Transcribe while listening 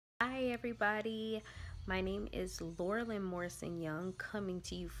Hi everybody, my name is Laurelynn Morrison-Young, coming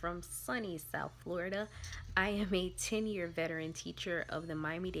to you from sunny South Florida. I am a 10-year veteran teacher of the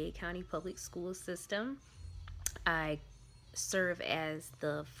Miami-Dade County Public School System. I serve as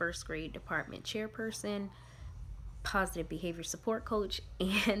the first grade department chairperson, positive behavior support coach,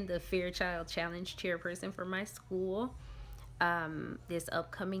 and the Fairchild Challenge chairperson for my school. This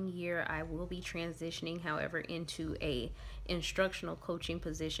upcoming year I will be transitioning, however, into a instructional coaching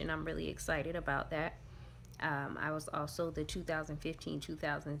position. I'm really excited about that. I was also the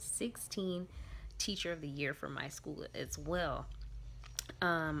 2015-2016 teacher of the year for my school as well.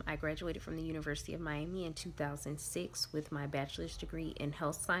 I graduated from the University of Miami in 2006 with my bachelor's degree in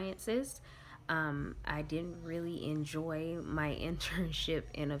health sciences. I didn't really enjoy my internship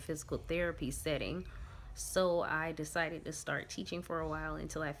in a physical therapy setting, so I decided to start teaching for a while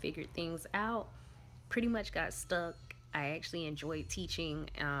until I figured things out. Pretty much got stuck. I actually enjoyed teaching,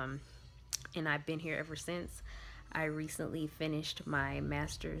 and I've been here ever since. I recently finished my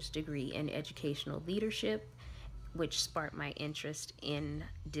master's degree in educational leadership, which sparked my interest in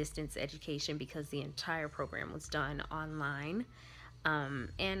distance education because the entire program was done online.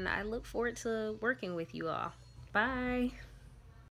 And I look forward to working with you all. Bye.